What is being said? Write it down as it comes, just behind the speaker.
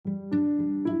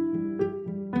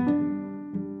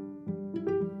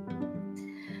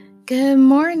Good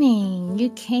morning.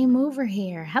 You came over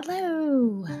here.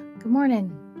 Hello. Good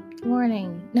morning. Good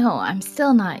morning. No, I'm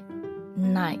still not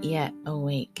yet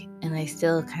awake, and I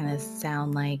still kind of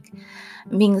sound like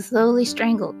I'm being slowly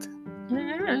strangled.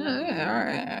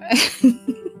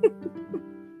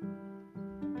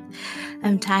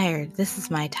 I'm tired. This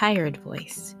is my tired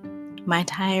voice. My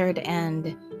tired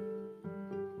and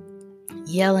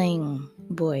yelling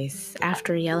voice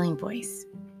after yelling voice.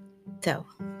 So,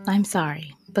 I'm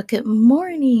sorry, but good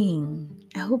morning.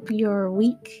 I hope your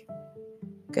week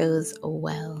goes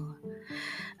well.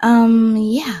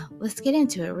 Yeah, let's get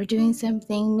into it. We're doing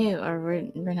something new, or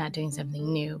we're not doing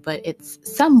something new, but it's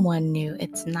someone new.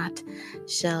 It's not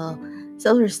Shel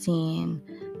Silverstein.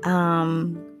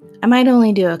 I might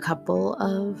only do a couple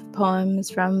of poems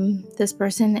from this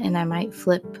person, and I might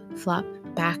flop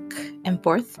back and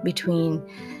forth between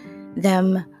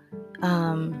them,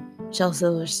 Shel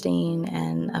Silverstein,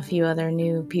 and a few other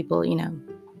new people,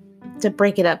 to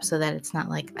break it up so that it's not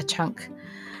like a chunk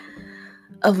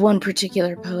of one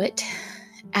particular poet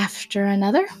after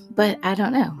another. But I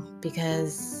don't know,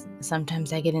 because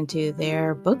sometimes I get into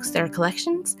their books, their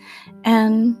collections,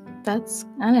 and I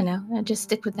don't know, I just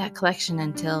stick with that collection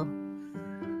until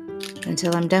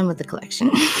I'm done with the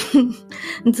collection.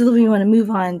 Until we want to move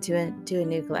on to a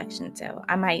new collection. So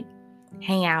I might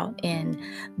hang out in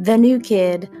The New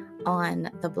Kid on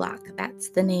the Block. That's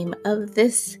the name of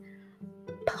this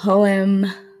poem.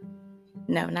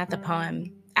 No, not the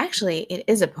poem. Actually, it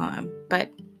is a poem, but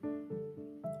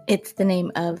it's the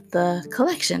name of the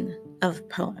collection of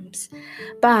poems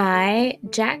by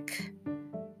Jack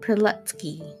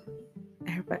Prelutsky.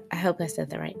 I hope I said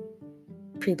that right.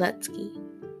 Prelutsky.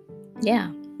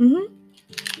 Yeah.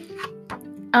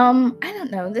 I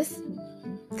don't know.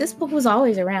 This book was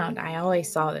always around. I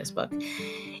always saw this book.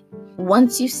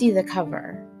 Once you see the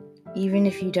cover, even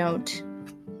if you don't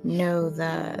know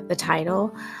the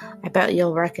title, I bet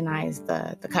you'll recognize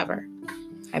the cover.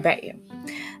 I bet you.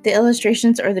 The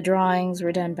illustrations or the drawings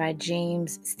were done by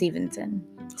James Stevenson.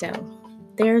 So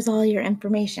there's all your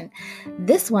information.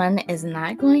 This one is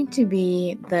not going to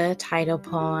be the title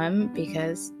poem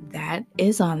because that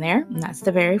is on there. And that's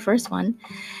the very first one.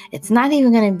 It's not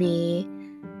even going to be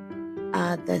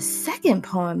the second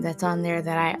poem that's on there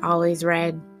that I always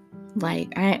read.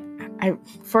 Like I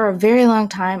for a very long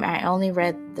time, I only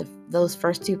read those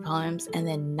first two poems and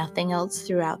then nothing else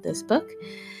throughout this book.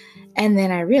 And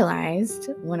then I realized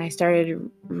when I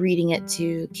started reading it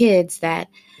to kids that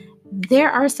there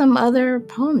are some other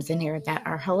poems in here that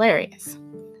are hilarious,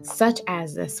 such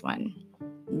as this one.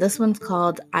 This one's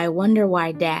called I Wonder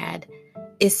Why Dad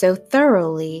is So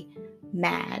Thoroughly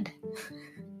Mad.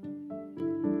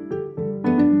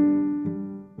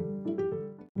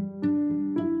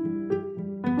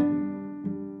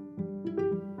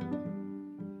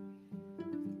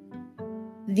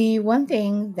 The one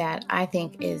thing that I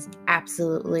think is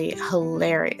absolutely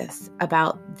hilarious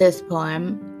about this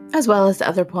poem, as well as the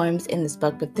other poems in this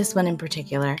book, but this one in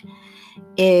particular,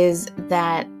 is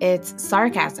that it's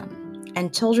sarcasm,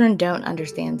 and children don't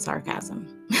understand sarcasm.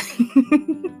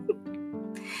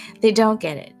 They don't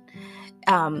get it.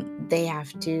 They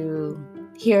have to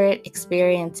hear it,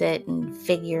 experience it, and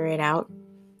figure it out,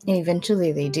 and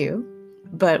eventually they do.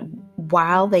 But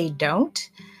while they don't,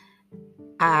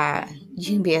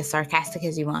 you can be as sarcastic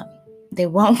as you want. They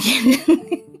won't get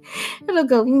it. It'll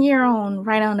go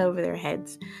right on over their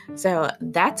heads. So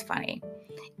that's funny.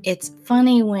 It's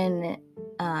funny when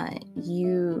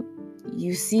you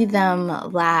see them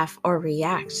laugh or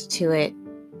react to it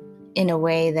in a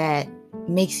way that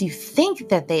makes you think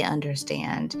that they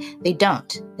understand. They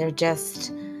don't. They're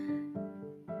just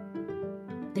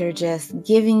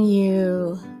giving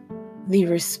you the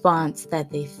response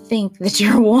that they think that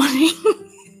you're wanting.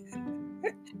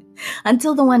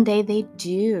 Until the one day they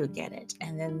do get it.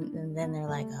 And then they're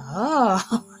like,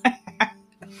 oh.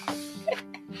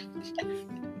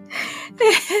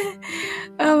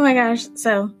 Oh my gosh.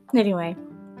 So anyway,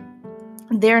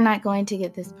 they're not going to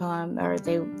get this poem, or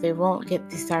they won't get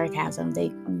the sarcasm.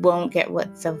 They won't get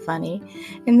what's so funny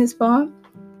in this poem.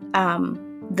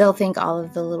 They'll think all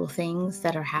of the little things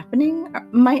that are happening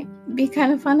might be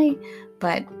kind of funny,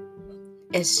 but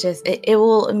it's just, it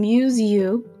will amuse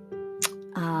you.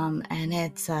 And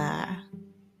it's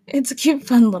a cute,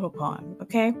 fun little poem,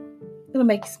 okay? It'll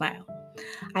make you smile.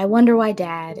 I Wonder Why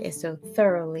Dad is So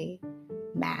Thoroughly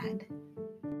Mad.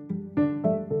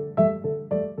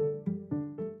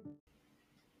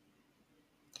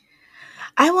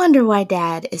 I wonder why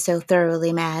Dad is so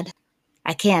thoroughly mad.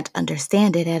 I can't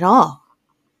understand it at all.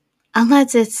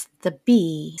 Unless it's the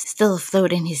bee still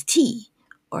afloat in his tea,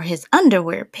 or his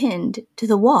underwear pinned to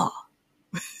the wall.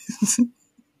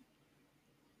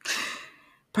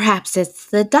 Perhaps it's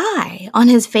the dye on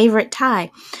his favorite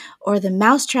tie, or the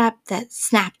mousetrap that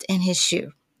snapped in his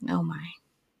shoe. Oh my.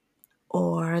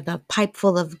 Or the pipe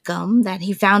full of gum that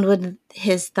he found with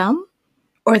his thumb,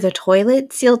 or the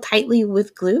toilet sealed tightly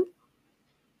with glue.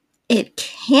 It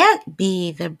can't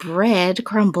be the bread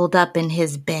crumbled up in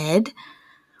his bed,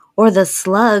 or the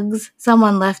slugs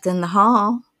someone left in the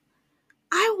hall.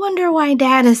 I wonder why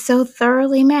Dad is so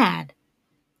thoroughly mad.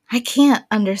 I can't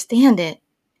understand it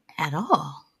at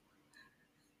all.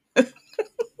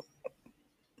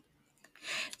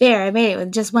 There, I made it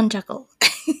with just one chuckle.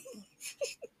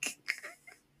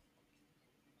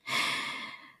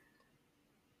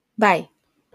 Bye.